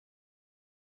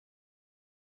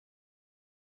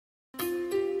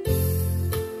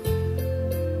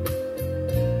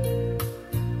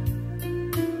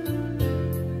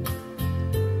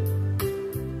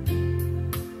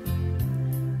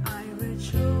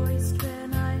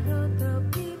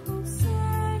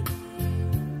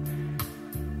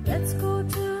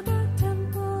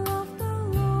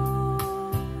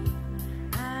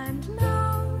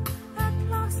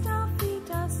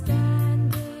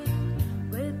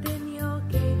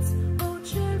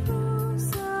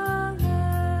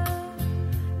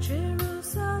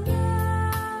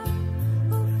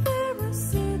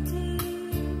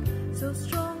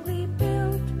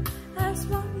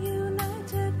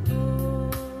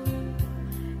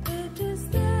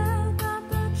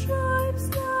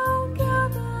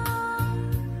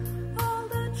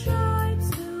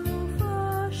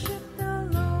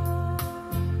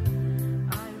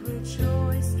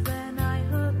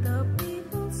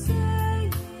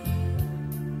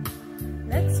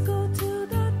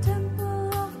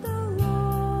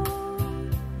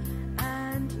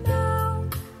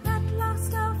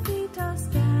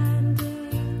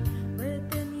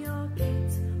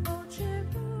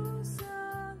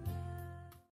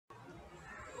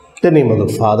In the name of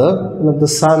the Father, and of the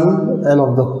Son, and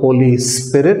of the Holy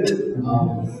Spirit.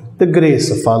 Amen. The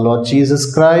grace of our Lord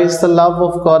Jesus Christ, the love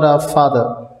of God our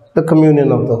Father, the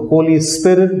communion of the Holy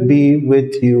Spirit be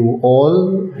with you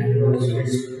all.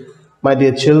 My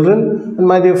dear children and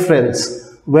my dear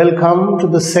friends, welcome to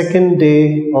the second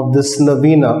day of this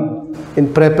Novena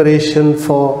in preparation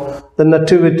for the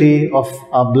Nativity of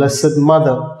our Blessed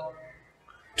Mother.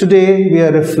 Today we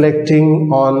are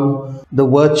reflecting on the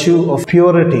virtue of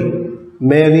purity,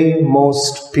 Mary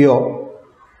most pure.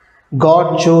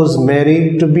 God chose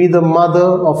Mary to be the mother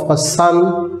of her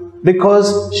Son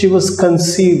because she was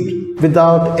conceived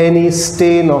without any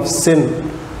stain of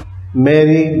sin.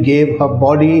 Mary gave her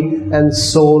body and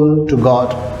soul to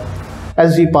God.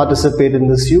 As we participate in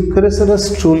this Eucharist, let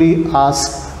us truly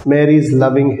ask Mary's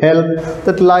loving help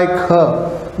that like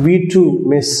her, we too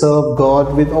may serve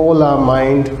God with all our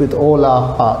mind, with all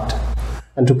our heart.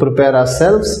 And to prepare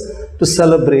ourselves to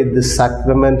celebrate this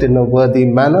sacrament in a worthy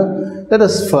manner, let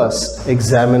us first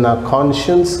examine our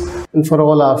conscience and for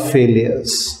all our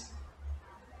failures.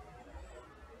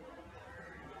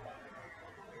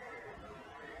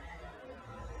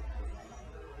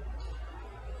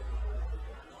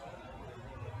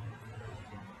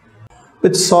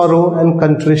 With sorrow and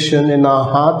contrition in our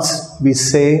hearts, we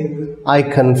say, I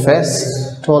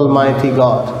confess to Almighty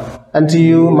God and to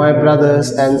you, my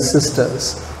brothers and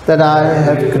sisters, that I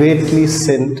have greatly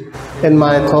sinned in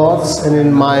my thoughts and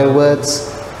in my words,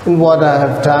 in what I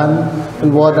have done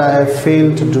and what I have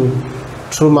failed to do,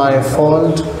 through my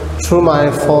fault, through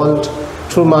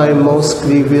my most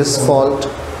grievous fault.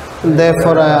 And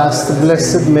therefore I ask the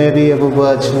Blessed Mary, ever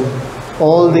Virgin,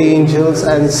 all the angels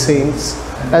and saints,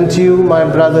 and to you, my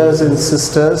brothers and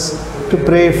sisters, to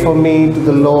pray for me to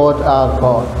the Lord our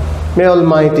God. May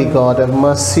Almighty God have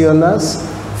mercy on us,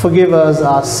 forgive us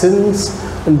our sins,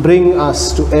 and bring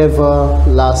us to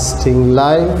everlasting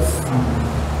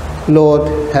life.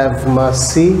 Lord, have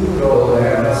mercy. Lord,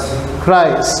 have mercy.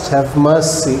 Christ, have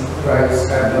mercy. Christ,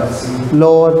 have mercy.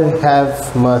 Lord,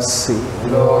 have mercy.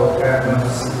 Lord, have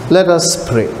mercy. Let us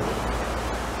pray.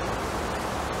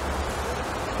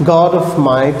 God of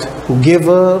might,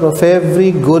 giver of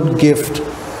every good gift,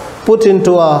 put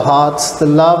into our hearts the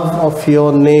love of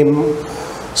your name,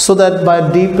 so that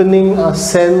by deepening our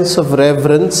sense of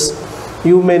reverence,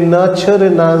 you may nurture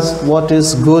in us what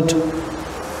is good,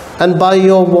 and by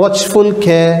your watchful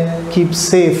care keep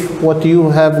safe what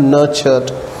you have nurtured.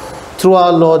 Through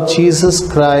our Lord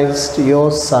Jesus Christ,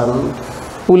 your Son,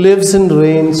 who lives and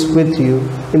reigns with you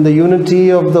in the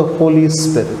unity of the Holy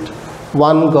Spirit,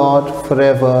 one God,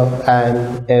 forever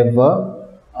and ever.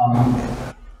 Amen.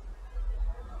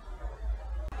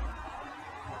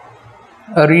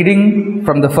 A reading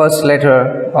from the first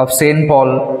letter of St.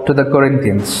 Paul to the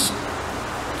Corinthians.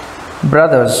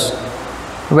 Brothers,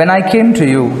 when I came to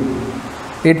you,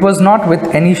 it was not with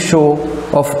any show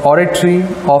of oratory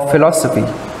or philosophy,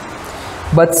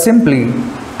 but simply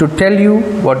to tell you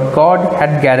what God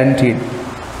had guaranteed.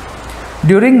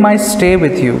 During my stay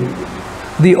with you,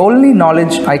 the only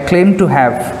knowledge I claimed to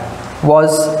have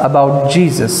was about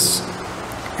Jesus,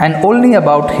 and only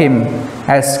about Him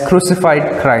as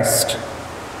crucified Christ.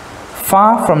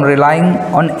 Far from relying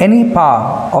on any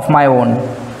power of my own,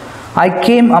 I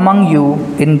came among you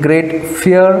in great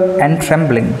fear and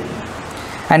trembling.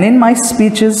 And in my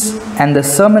speeches and the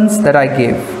sermons that I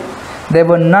gave, there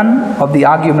were none of the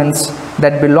arguments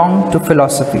that belong to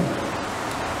philosophy,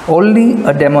 only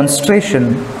a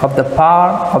demonstration of the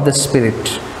power of the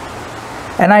Spirit.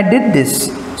 And I did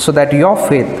this so that your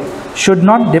faith should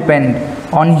not depend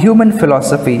on human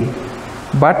philosophy,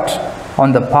 but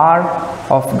on the power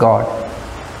of God.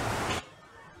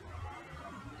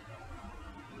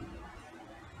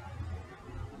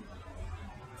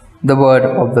 The word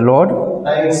of the Lord.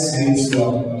 Thanks be to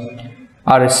God.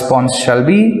 Our response shall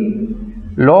be,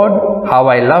 Lord, how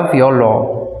I love your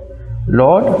law.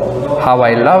 Lord, how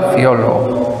I love your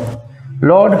law.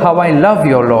 Lord, how I love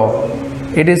your law.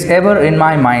 It is ever in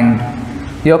my mind.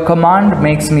 Your command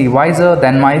makes me wiser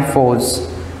than my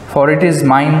foes, for it is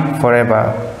mine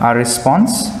forever. Our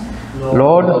response,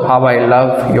 Lord, how I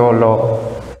love your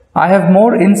law. I have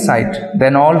more insight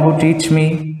than all who teach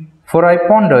me, for I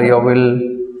ponder your will.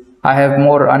 I have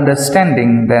more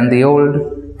understanding than the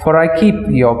old, for I keep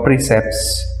your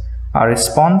precepts. Our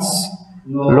response,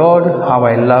 Lord, how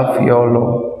I love your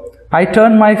law. I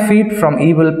turn my feet from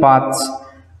evil paths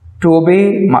to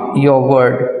obey your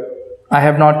word. I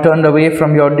have not turned away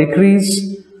from your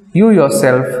decrees. You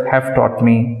yourself have taught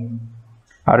me.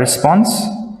 Our response,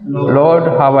 Lord,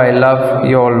 how I love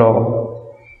your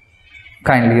law.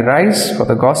 Kindly rise for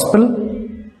the Gospel.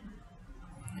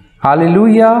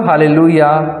 Hallelujah,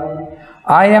 hallelujah.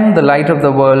 I am the light of the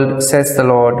world, says the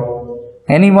Lord.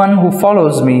 Anyone who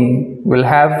follows me will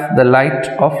have the light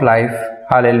of life.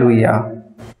 Hallelujah.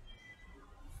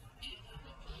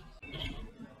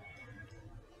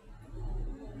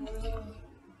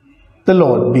 The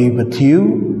Lord be with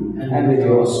you. And with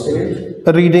your spirit.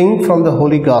 A reading from the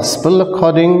Holy Gospel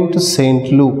according to Saint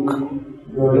Luke.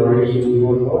 Glory to you,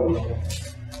 O Lord.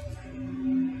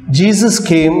 Jesus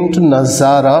came to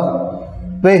Nazareth,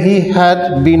 where he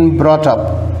had been brought up,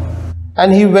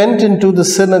 and he went into the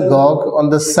synagogue on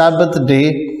the Sabbath day,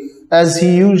 as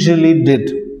he usually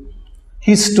did.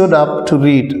 He stood up to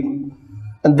read,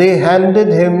 and they handed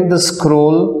him the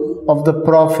scroll of the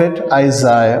prophet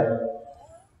Isaiah.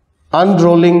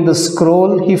 Unrolling the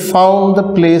scroll, he found the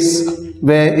place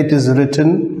where it is written,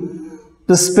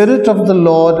 "The Spirit of the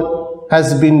Lord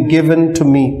has been given to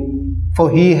me,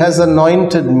 for he has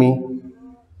anointed me.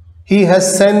 He has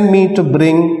sent me to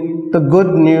bring the good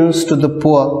news to the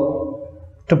poor,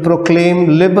 to proclaim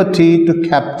liberty to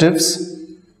captives,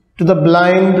 to the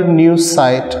blind new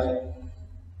sight,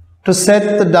 to set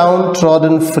the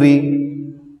downtrodden free,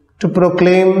 to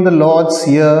proclaim the Lord's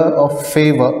year of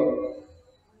favor."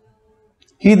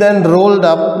 He then rolled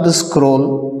up the scroll,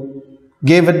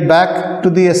 gave it back to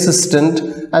the assistant,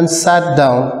 and sat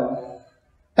down.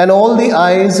 And all the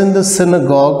eyes in the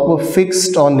synagogue were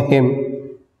fixed on him.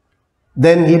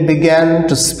 Then he began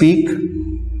to speak.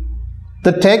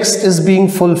 "The text is being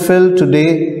fulfilled today,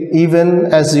 even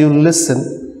as you listen."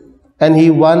 And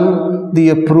he won the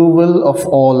approval of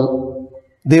all.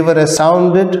 They were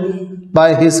astounded by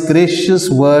his gracious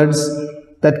words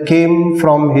that came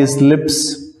from his lips.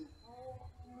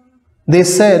 They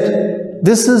said,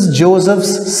 "This is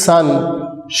Joseph's son,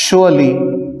 surely."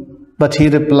 But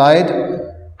he replied,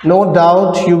 "No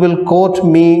doubt you will quote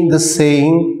me the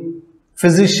saying,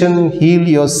 'Physician, heal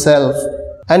yourself,'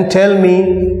 and tell me,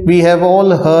 'We have all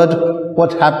heard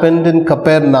what happened in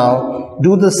Capernaum.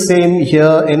 Do the same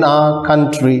here in our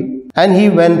country.'" And he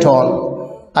went on,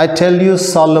 "I tell you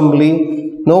solemnly,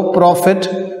 no prophet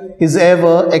is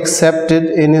ever accepted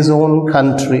in his own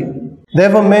country.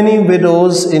 There were many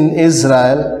widows in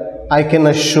Israel, I can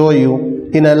assure you,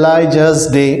 in Elijah's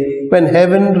day, when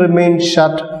heaven remained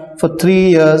shut for 3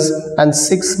 years and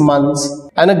 6 months,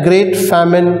 and a great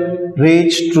famine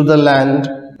raged through the land.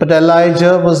 But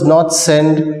Elijah was not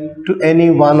sent to any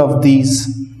one of these.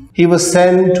 He was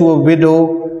sent to a widow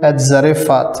at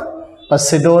Zarephath, a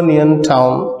Sidonian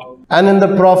town. And in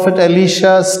the prophet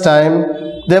Elisha's time,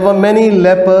 there were many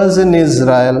lepers in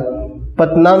Israel,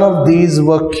 but none of these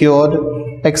were cured,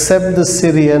 except the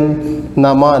Syrian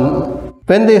Naaman.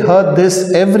 When they heard this,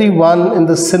 everyone in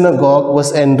the synagogue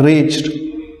was enraged.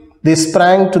 They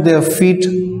sprang to their feet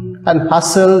and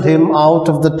hustled him out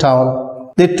of the town.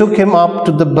 They took him up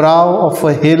to the brow of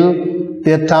a hill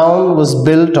their town was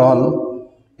built on,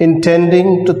 intending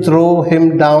to throw him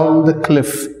down the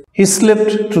cliff. He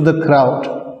slipped through the crowd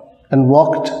and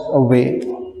walked away.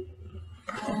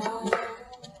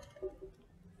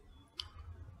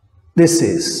 This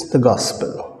is the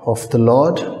gospel of the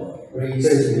Lord. Praise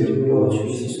to you, Lord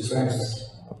Jesus Christ.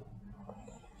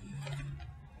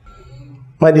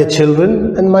 My dear children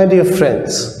and my dear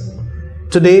friends,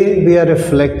 today we are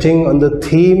reflecting on the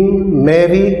theme,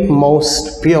 Mary Most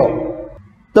Pure.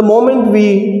 The moment we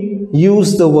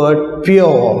use the word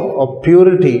pure or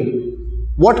purity,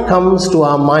 what comes to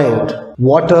our mind?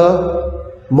 Water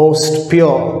most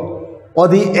pure, or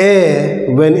the air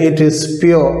when it is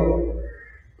pure.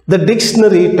 The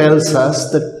dictionary tells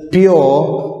us that pure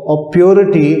or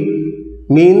purity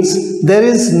means there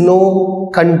is no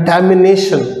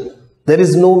contamination, there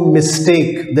is no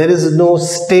mistake, there is no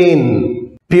stain.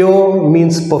 Pure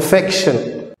means perfection,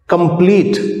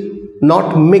 complete,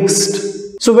 not mixed.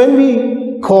 So when we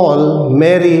call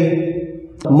Mary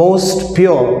most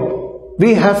pure,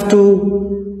 we have to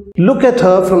look at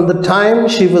her from the time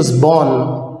she was born,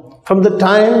 from the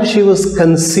time she was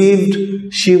conceived,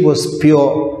 she was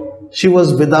pure. She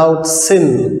was without sin.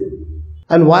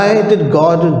 And why did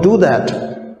God do that?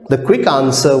 The quick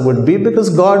answer would be because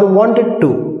God wanted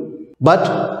to.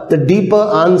 But the deeper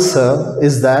answer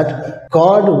is that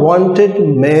God wanted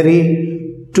Mary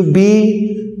to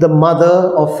be the mother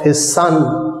of his son.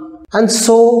 And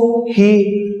so he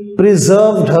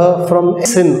preserved her from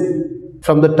sin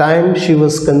from the time she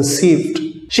was conceived.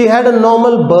 She had a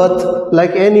normal birth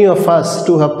like any of us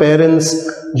to her parents,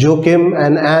 Joachim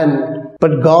and Anne.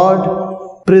 But God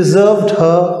preserved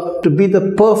her to be the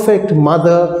perfect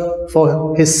mother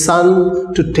for his son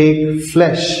to take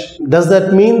flesh. Does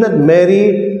that mean that Mary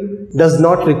does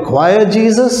not require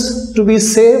Jesus to be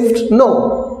saved?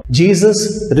 No.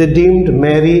 Jesus redeemed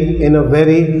Mary in a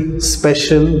very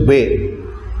special way.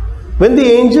 When the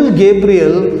angel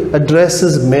Gabriel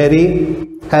addresses Mary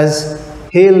as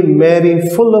Hail Mary,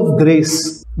 full of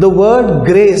grace, the word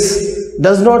grace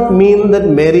does not mean that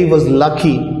Mary was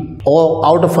lucky or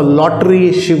out of a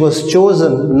lottery she was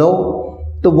chosen. No,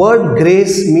 the word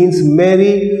grace means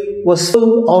Mary was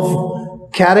full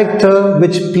of character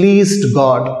which pleased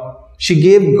God. She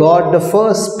gave God the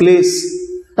first place.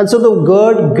 And so the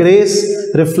word grace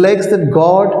reflects that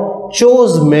God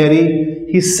chose Mary.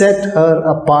 He set her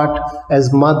apart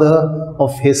as mother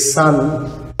of His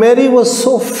Son. Mary was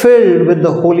so filled with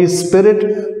the Holy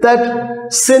Spirit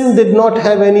that sin did not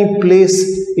have any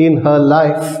place in her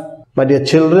life. My dear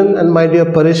children and my dear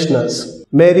parishioners,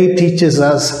 Mary teaches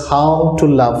us how to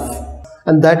love.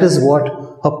 And that is what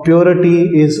her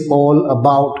purity is all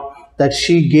about. That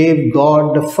she gave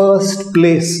God the first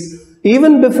place.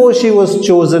 Even before she was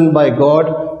chosen by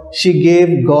God, she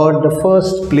gave God the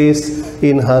first place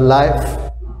in her life.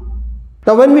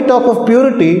 Now when we talk of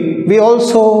purity, we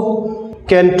also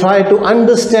can try to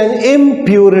understand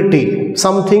impurity,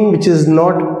 something which is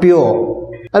not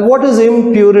pure. And what is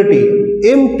impurity?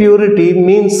 Impurity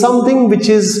means something which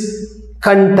is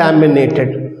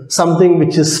contaminated, something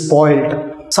which is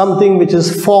spoiled, something which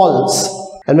is false.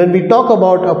 And when we talk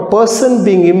about a person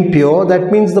being impure,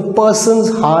 that means the person's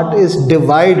heart is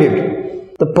divided.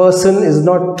 The person is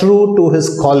not true to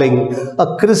his calling.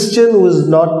 A Christian who is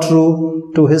not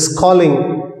true to his calling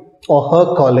or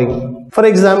her calling. For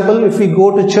example, if we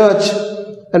go to church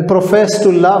and profess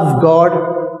to love God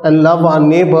and love our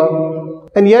neighbor,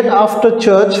 and yet after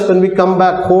church, when we come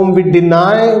back home, we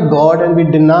deny God and we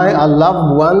deny our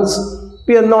loved ones,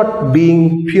 we are not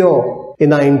being pure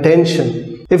in our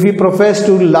intention. If we profess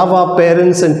to love our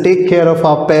parents and take care of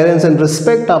our parents and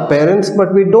respect our parents,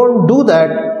 but we don't do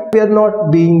that, we are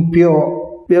not being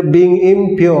pure. We are being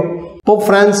impure. Pope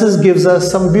Francis gives us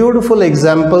some beautiful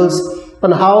examples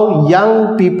on how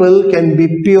young people can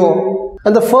be pure.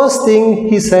 And the first thing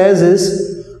he says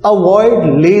is,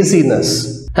 avoid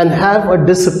laziness and have a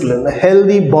discipline. A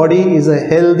healthy body is a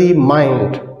healthy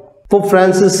mind. Pope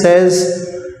Francis says,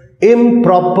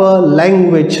 improper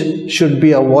language should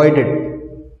be avoided.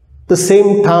 The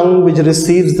same tongue which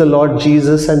receives the Lord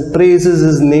Jesus and praises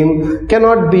His name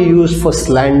cannot be used for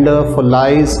slander, for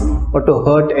lies, or to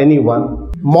hurt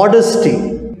anyone. Modesty.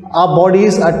 Our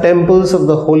bodies are temples of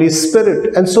the Holy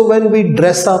Spirit. And so when we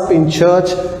dress up in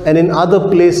church and in other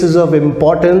places of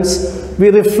importance, we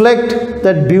reflect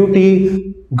that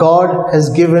beauty God has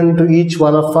given to each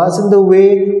one of us in the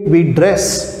way we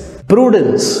dress.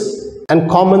 Prudence and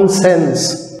common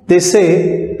sense. They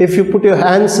say, if you put your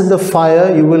hands in the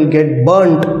fire, you will get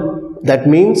burnt. That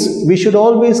means we should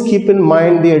always keep in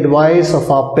mind the advice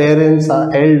of our parents,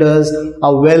 our elders,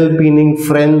 our well-meaning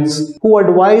friends who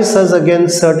advise us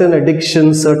against certain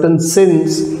addictions, certain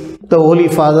sins. The Holy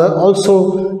Father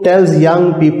also tells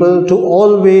young people to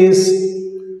always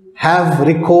have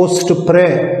recourse to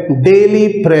prayer,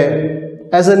 daily prayer,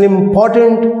 as an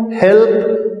important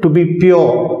help to be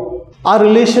pure. Our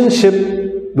relationship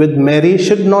with Mary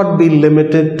should not be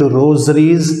limited to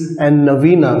rosaries and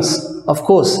novenas. Of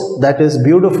course, that is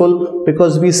beautiful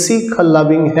because we seek her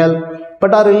loving help.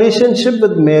 But our relationship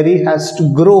with Mary has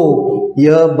to grow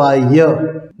year by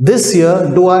year. This year,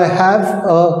 do I have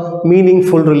a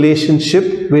meaningful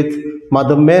relationship with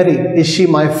Mother Mary? Is she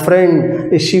my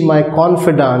friend? Is she my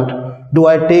confidant? Do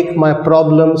I take my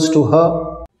problems to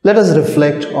her? Let us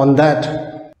reflect on that.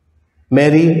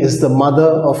 Mary is the mother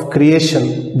of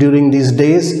creation. During these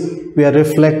days, we are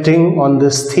reflecting on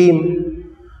this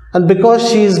theme. And because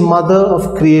she is mother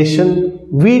of creation,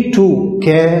 we too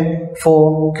care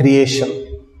for creation.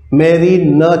 Mary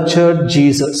nurtured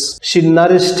Jesus. She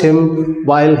nourished Him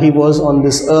while He was on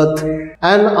this earth.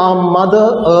 And our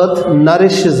Mother Earth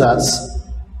nourishes us.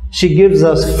 She gives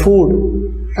us food.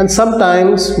 And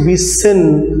sometimes we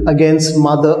sin against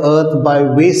Mother Earth by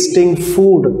wasting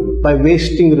food, by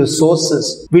wasting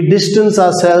resources. We distance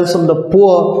ourselves from the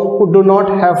poor who do not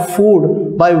have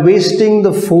food by wasting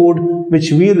the food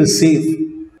which we receive.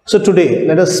 So today,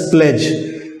 let us pledge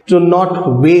to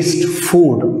not waste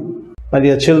food. My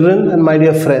dear children and my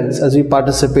dear friends, as we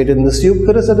participate in this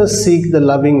Eucharist, let us seek the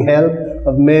loving help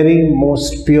of Mary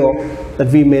most pure, that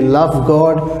we may love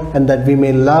God and that we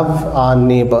may love our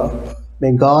neighbor.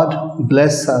 May God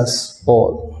bless us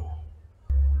all.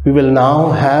 We will now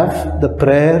have the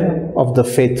prayer of the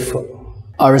faithful.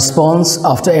 Our response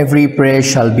after every prayer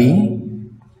shall be,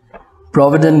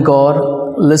 Provident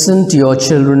God, listen to your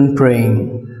children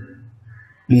praying.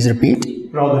 Please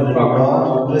repeat. Provident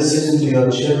God, listen to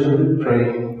your children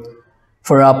praying.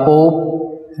 For our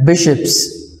Pope,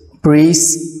 bishops,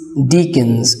 priests,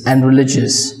 deacons, and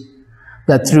religious,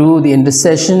 that through the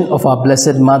intercession of our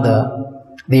Blessed Mother,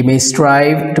 they may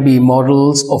strive to be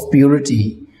models of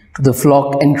purity to the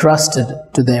flock entrusted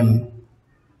to them.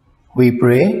 We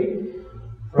pray,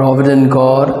 Provident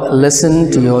God, listen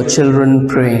to your children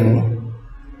praying.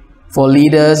 For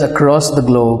leaders across the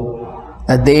globe,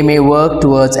 that they may work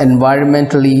towards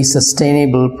environmentally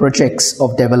sustainable projects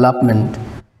of development,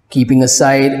 keeping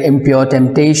aside impure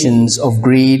temptations of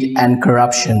greed and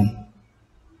corruption.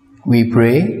 We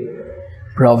pray,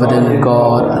 Provident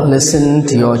God, listen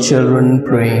to your children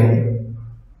praying.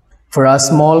 For our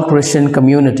small Christian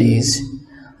communities,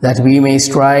 that we may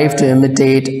strive to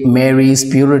imitate Mary's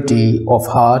purity of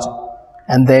heart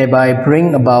and thereby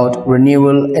bring about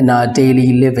renewal in our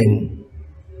daily living.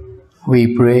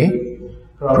 We pray,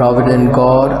 Provident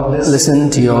God,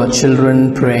 listen to your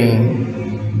children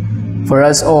praying. For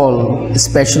us all,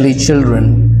 especially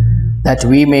children, that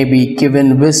we may be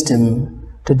given wisdom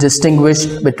to distinguish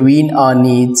between our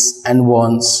needs and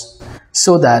wants,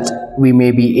 so that we may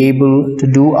be able to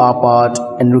do our part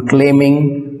in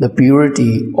reclaiming the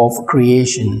purity of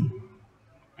creation.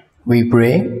 We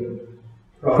pray,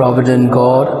 Provident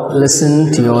God,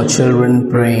 listen to your children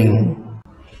praying.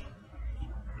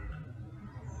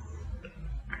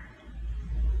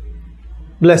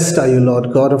 Blessed are you,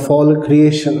 Lord God of all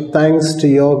creation. Thanks to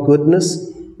your goodness,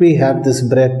 we have this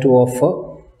bread to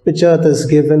offer, which earth has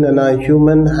given and our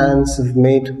human hands have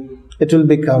made. It will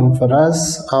become for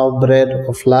us our bread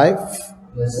of life.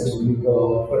 Blessed be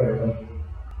God forever.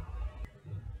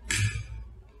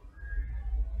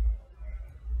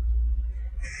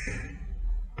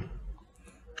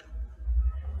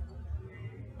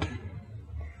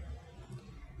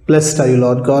 Blessed are you,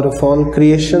 Lord God of all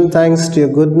creation. Thanks to your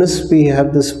goodness, we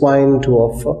have this wine to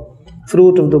offer.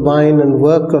 Fruit of the vine and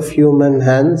work of human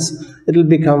hands, it will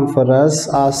become for us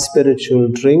our spiritual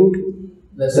drink.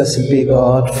 Blessed be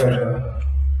God forever.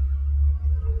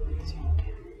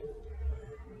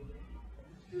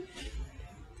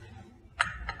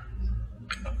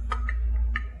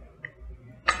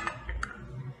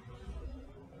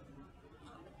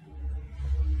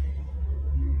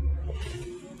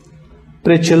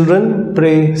 Pray, children,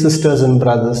 pray, sisters and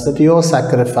brothers, that your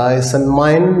sacrifice and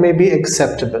mine may be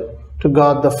acceptable to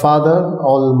God the Father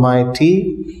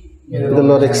Almighty. May the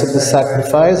Lord accept the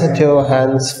sacrifice at your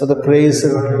hands for the praise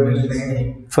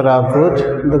and for our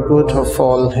good, the good of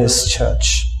all his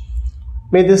church.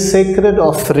 May this sacred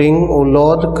offering, O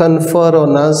Lord, confer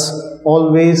on us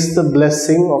always the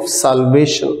blessing of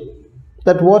salvation,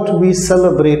 that what we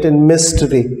celebrate in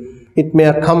mystery, it may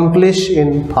accomplish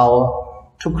in power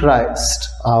to Christ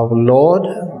our Lord.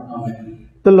 Amen.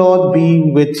 The Lord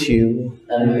be with you.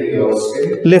 And with your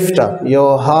spirit, Lift up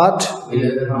your heart. we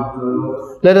lift them up to the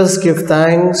Lord. Let us give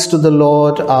thanks to the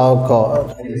Lord our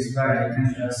God. It is right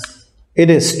and just.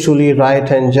 It is truly right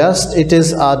and just. It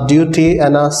is our duty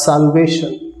and our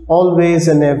salvation, always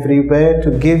and everywhere,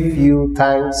 to give you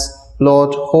thanks,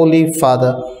 Lord, Holy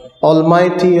Father,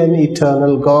 Almighty and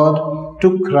eternal God,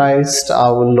 to Christ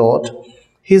our Lord.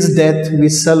 His death we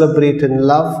celebrate in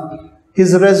love.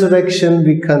 His resurrection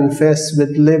we confess with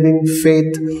living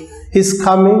faith. His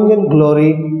coming in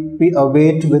glory we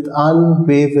await with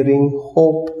unwavering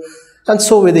hope. And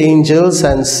so with angels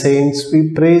and saints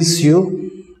we praise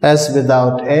you, as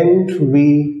without end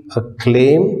we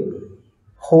acclaim,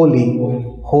 Holy,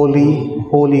 holy,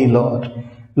 holy Lord,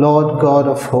 Lord God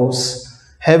of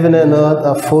hosts. Heaven and earth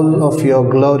are full of your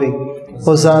glory.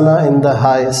 Hosanna in the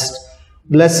highest.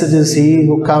 Blessed is he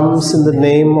who comes in the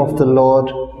name of the Lord.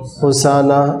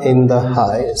 Hosanna in the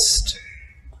highest.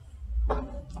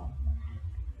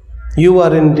 You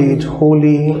are indeed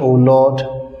holy, O Lord,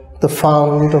 the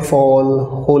fount of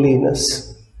all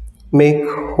holiness. Make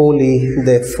holy,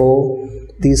 therefore,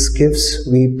 these gifts,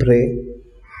 we pray,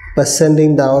 by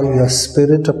sending down your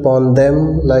Spirit upon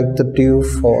them like the dew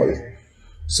fall,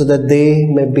 so that they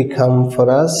may become for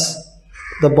us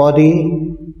the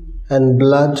body and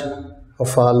blood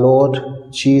of our Lord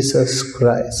Jesus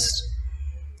Christ.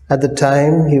 At the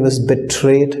time he was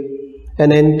betrayed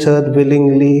and entered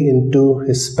willingly into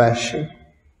his passion,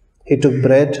 he took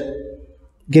bread,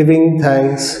 giving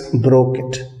thanks, broke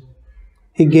it.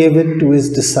 He gave it to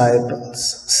his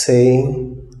disciples,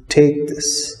 saying, "Take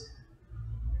this,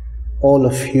 all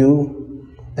of you,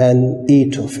 and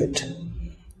eat of it,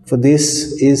 for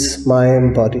this is my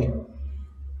body,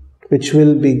 which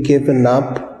will be given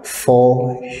up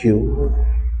for you."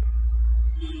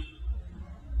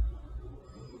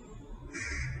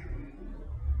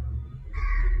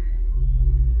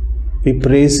 We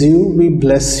praise you, we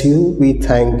bless you, we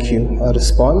thank you. Our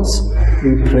response,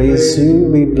 we praise you,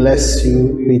 we bless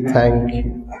you, we thank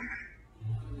you.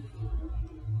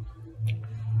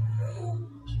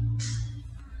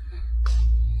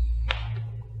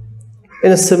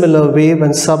 In a similar way,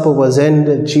 when supper was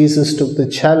ended, Jesus took the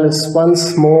chalice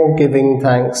once more, giving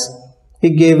thanks. He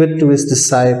gave it to his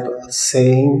disciples,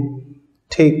 saying,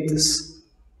 "Take this,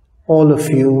 all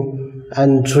of you,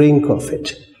 and drink of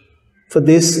it. For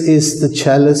this is the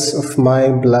chalice of my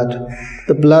blood,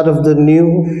 the blood of the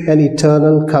new and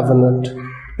eternal covenant,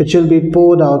 which will be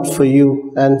poured out for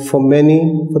you and for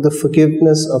many for the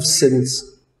forgiveness of sins.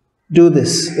 Do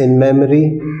this in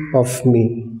memory of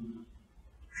me."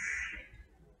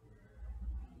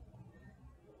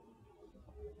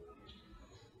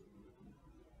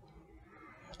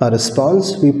 Our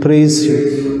response: we praise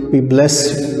you, we bless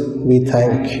you, we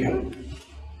thank you.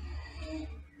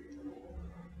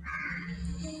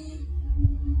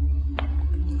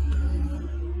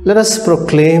 Let us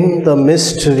proclaim the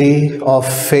mystery of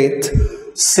faith.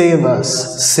 Save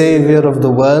us, Savior of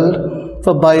the world,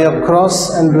 for by your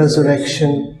cross and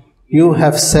resurrection you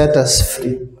have set us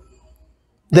free.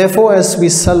 Therefore, as we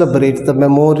celebrate the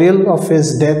memorial of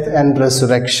his death and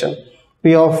resurrection,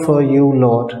 we offer you,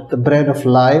 Lord, the bread of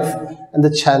life and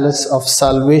the chalice of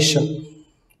salvation.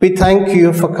 We thank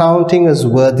you for counting us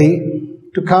worthy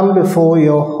to come before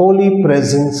your holy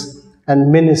presence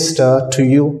and minister to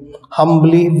you.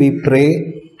 Humbly we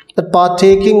pray that,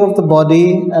 partaking of the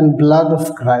body and blood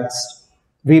of Christ,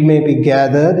 we may be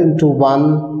gathered into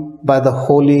one by the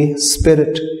Holy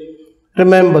Spirit.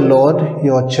 Remember, Lord,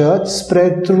 your church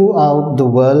spread throughout the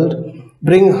world.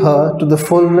 Bring her to the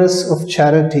fullness of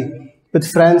charity with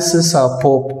Francis our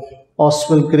Pope,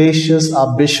 Oswald Gracious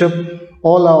our Bishop,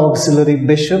 all our auxiliary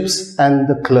bishops and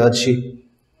the clergy.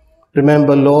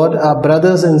 Remember, Lord, our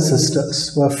brothers and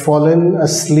sisters who have fallen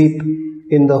asleep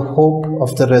in the hope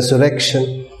of the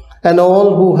resurrection, and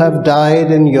all who have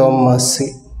died in your mercy.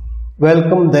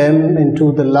 Welcome them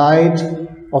into the light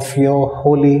of your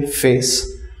holy face.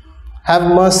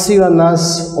 Have mercy on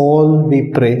us all, we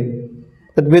pray,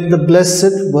 that with the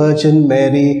Blessed Virgin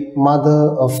Mary,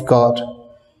 Mother of God,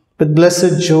 with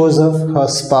blessed Joseph, her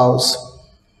spouse,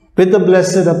 with the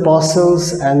blessed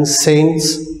apostles and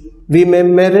saints, we may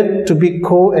merit to be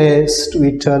co-heirs to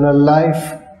eternal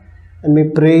life, and may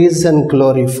praise and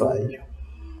glorify you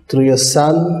through your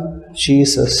Son,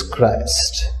 Jesus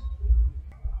Christ.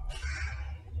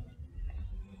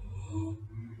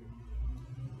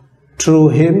 Through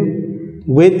him,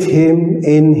 with him,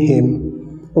 in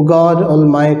him, O God,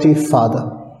 Almighty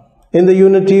Father, in the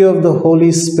unity of the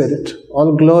Holy Spirit,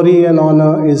 all glory and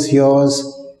honor is yours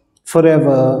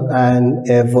forever and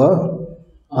ever.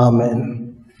 Amen.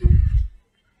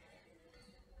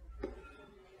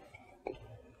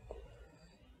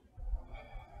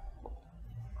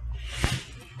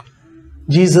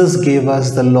 Jesus gave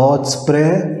us the Lord's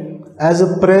Prayer as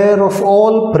a prayer of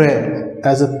all prayer,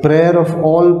 as a prayer of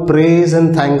all praise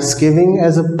and thanksgiving,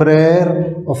 as a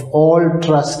prayer of all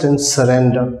trust and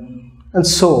surrender. And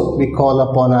so we call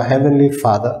upon our Heavenly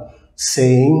Father,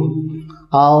 saying,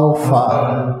 Our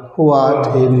Father, who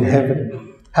art in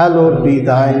heaven, hallowed be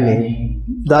thy name.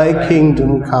 Thy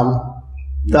kingdom come,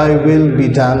 thy will be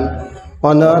done,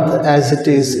 on earth as it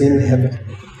is in heaven.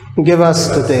 Give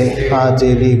us today our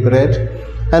daily bread,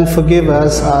 and forgive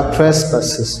us our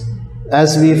trespasses,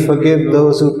 as we forgive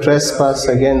those who trespass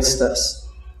against us.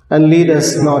 And lead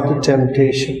us not to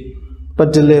temptation,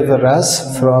 but deliver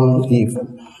us from evil.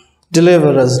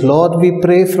 Deliver us, Lord, we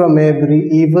pray, from every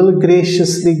evil.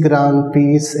 Graciously grant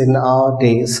peace in our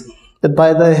days, that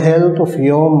by the help of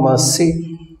your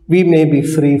mercy we may be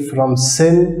free from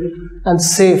sin and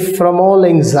safe from all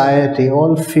anxiety,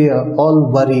 all fear, all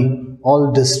worry,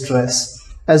 all distress,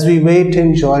 as we wait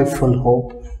in joyful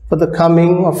hope for the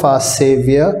coming of our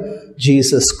Saviour,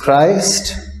 Jesus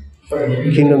Christ.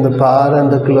 Kingdom, the power,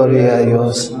 and the glory are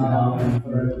yours.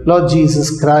 Lord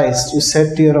Jesus Christ, you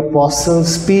said to your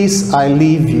apostles, Peace I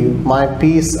leave you, my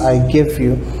peace I give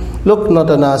you. Look not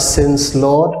on our sins,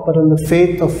 Lord, but on the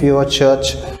faith of your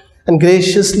church, and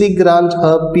graciously grant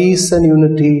her peace and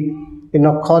unity in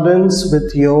accordance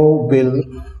with your will,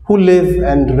 who live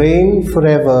and reign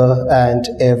forever and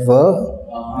ever.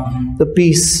 The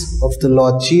peace of the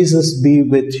Lord Jesus be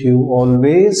with you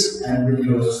always. And with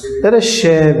your spirit. Let us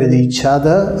share with each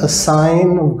other a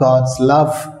sign of God's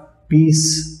love.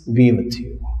 Peace be with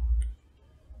you.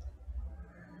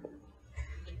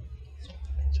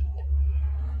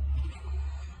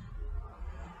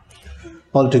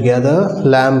 Altogether,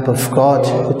 Lamb of God,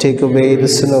 to take away the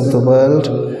sin of the world,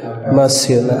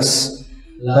 mercy on us.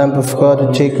 Lamb of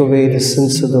God, to take away the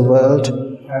sins of the world,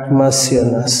 mercy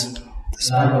on us.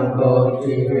 Lamb of God,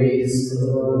 take away the sins of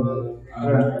the world,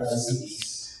 grant us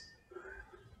peace.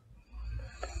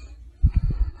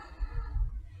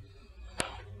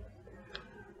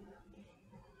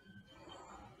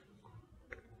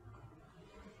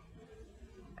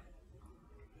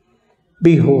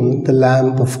 Behold the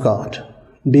Lamb of God.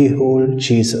 Behold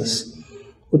Jesus,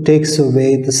 who takes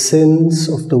away the sins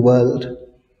of the world.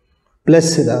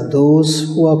 Blessed are those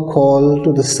who are called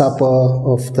to the supper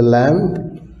of the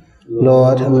Lamb.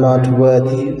 Lord, I am not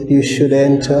worthy that you should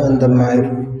enter under my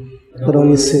roof, but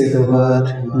only say the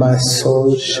word, my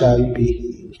soul shall be healed.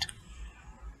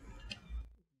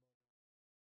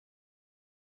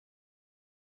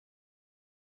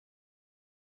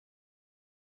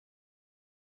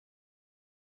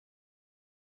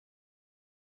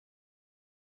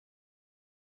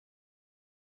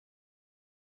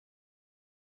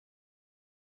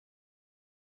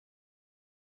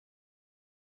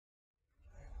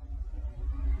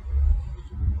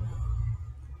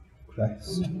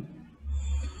 Christ.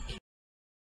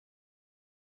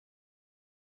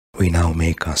 We now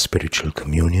make our spiritual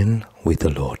communion with the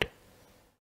Lord.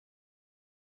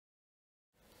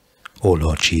 O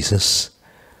Lord Jesus,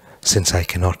 since I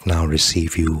cannot now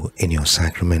receive you in your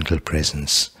sacramental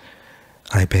presence,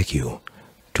 I beg you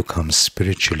to come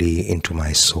spiritually into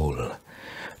my soul,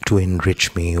 to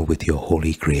enrich me with your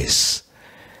holy grace,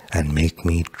 and make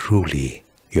me truly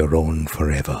your own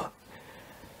forever.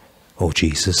 O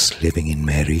Jesus, living in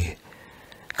Mary,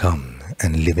 come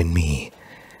and live in me,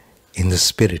 in the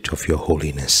spirit of your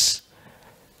holiness,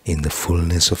 in the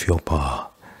fullness of your power,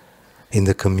 in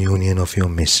the communion of your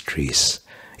mysteries,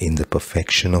 in the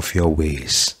perfection of your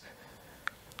ways.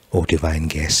 O divine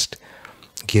guest,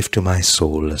 give to my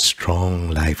soul a strong,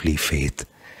 lively faith,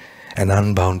 an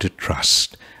unbounded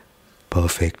trust,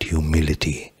 perfect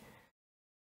humility,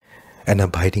 an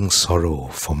abiding sorrow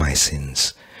for my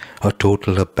sins, a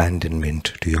total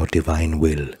abandonment to your divine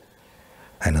will,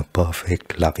 and a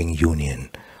perfect loving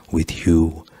union with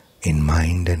you in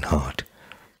mind and heart.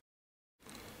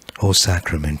 O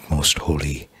Sacrament most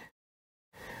holy,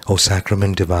 O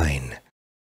Sacrament divine,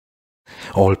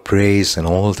 all praise and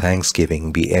all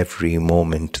thanksgiving be every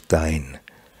moment thine.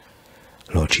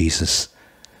 Lord Jesus,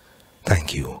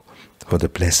 thank you for the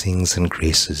blessings and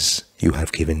graces you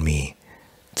have given me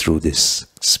through this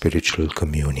spiritual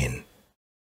communion.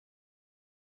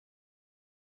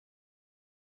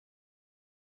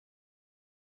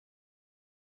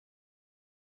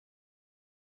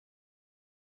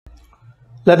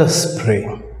 Let us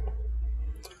pray.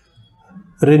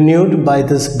 Renewed by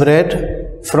this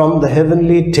bread from the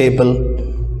heavenly table,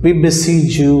 we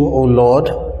beseech you, O Lord,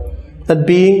 that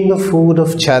being the food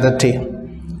of charity,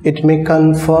 it may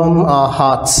confirm our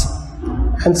hearts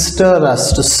and stir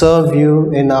us to serve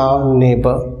you in our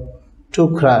neighbor.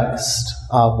 To Christ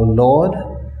our Lord.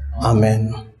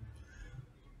 Amen.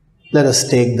 Let us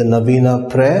take the Novena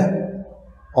prayer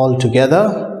all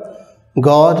together.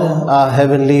 God, our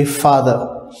Heavenly Father,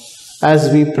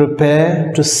 as we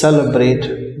prepare to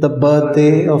celebrate the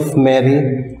birthday of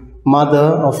Mary, Mother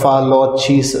of our Lord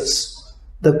Jesus,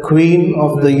 the Queen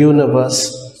of the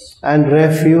universe and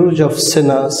refuge of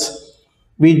sinners,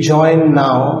 we join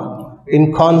now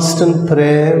in constant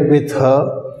prayer with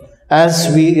her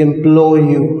as we implore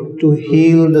you to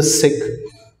heal the sick,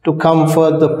 to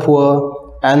comfort the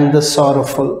poor and the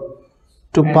sorrowful,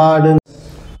 to pardon.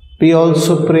 We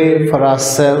also pray for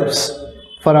ourselves,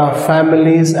 for our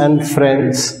families and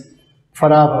friends,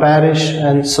 for our parish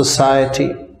and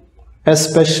society,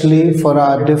 especially for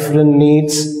our different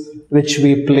needs which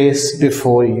we place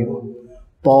before you.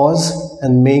 Pause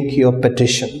and make your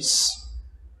petitions.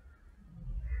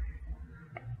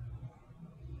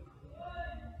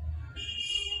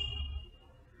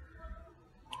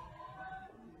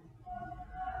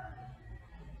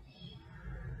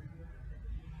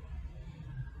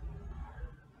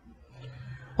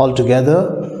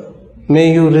 Altogether,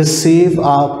 may you receive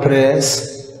our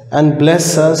prayers and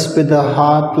bless us with a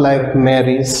heart like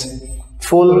Mary's,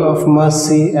 full of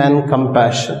mercy and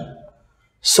compassion,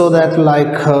 so that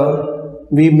like her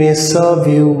we may serve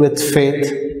you with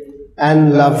faith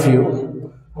and love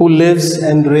you, who lives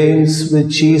and reigns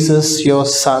with Jesus your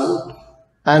Son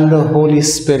and the Holy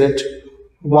Spirit,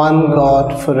 one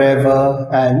God forever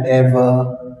and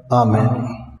ever.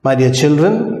 Amen. My dear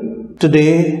children,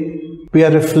 today we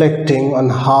are reflecting on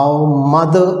how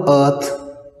Mother Earth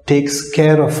takes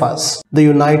care of us. The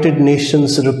United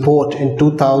Nations report in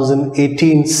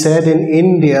 2018 said in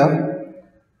India,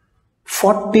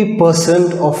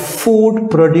 40% of food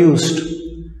produced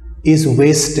is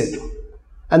wasted,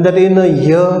 and that in a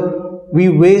year we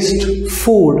waste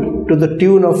food to the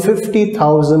tune of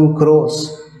 50,000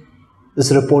 crores.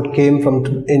 This report came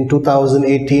in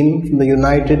 2018 from the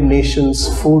United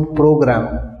Nations Food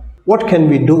Program. What can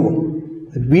we do?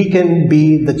 We can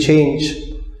be the change.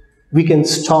 We can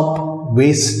stop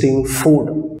wasting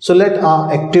food. So let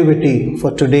our activity for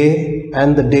today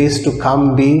and the days to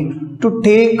come be to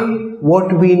take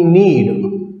what we need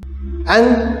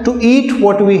and to eat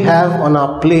what we have on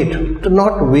our plate, to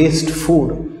not waste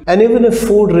food. And even if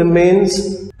food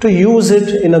remains, to use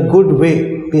it in a good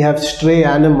way. We have stray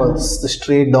animals, the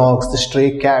stray dogs, the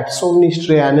stray cats, so many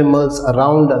stray animals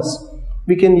around us.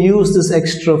 We can use this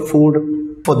extra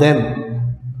food for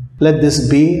them. Let this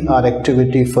be our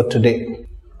activity for today.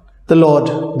 The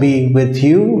Lord be with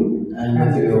you. And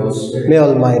with your spirit. May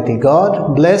Almighty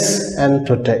God bless and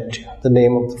protect you. In the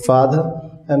name of the Father,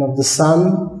 and of the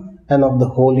Son, and of the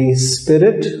Holy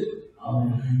Spirit.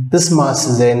 Amen. This Mass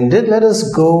is ended. Let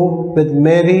us go with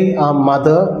Mary, our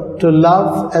Mother, to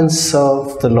love and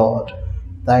serve the Lord.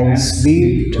 Thanks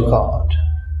be to God.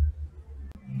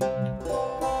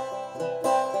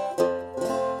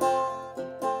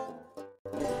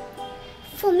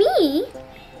 For me,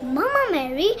 Mama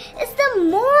Mary is the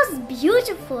most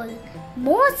beautiful,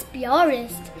 most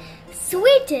purest,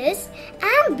 sweetest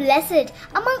and blessed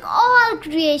among all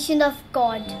creation of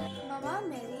God. Mama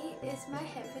Mary is my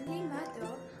heavenly mother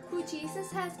who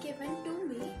Jesus has given to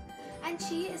me, and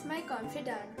she is my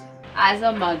confidant. As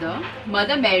a mother,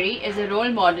 Mother Mary is a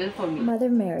role model for me. Mother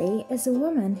Mary is a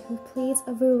woman who plays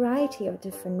a variety of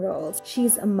different roles.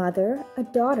 She's a mother, a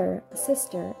daughter, a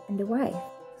sister, and a wife.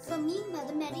 For me,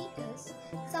 Mother Mary is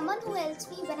someone who helps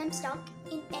me when I'm stuck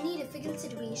in any difficult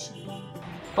situation.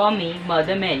 For me,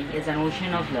 Mother Mary is an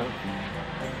ocean of love.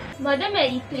 Mother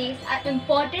Mary plays an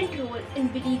important role in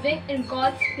believing in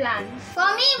God's plans.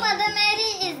 For me, Mother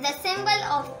Mary is the symbol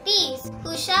of peace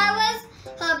who showers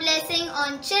her blessing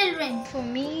on children. For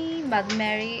me, Mother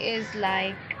Mary is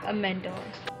like a mentor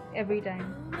every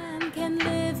time. Man can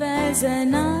live as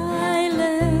an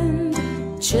island,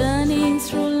 journeying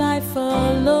through life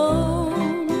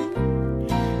alone.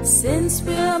 Since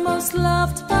we are most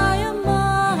loved by a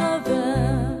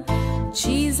mother,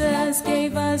 Jesus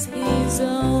gave us his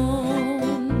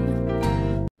own.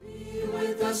 Be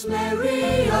with us,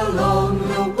 Mary, along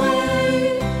the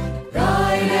way.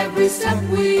 Guide every step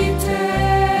we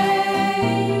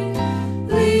take.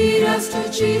 Lead us to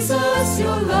Jesus,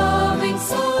 your loving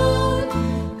Son.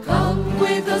 Come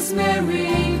with us,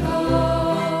 Mary, come.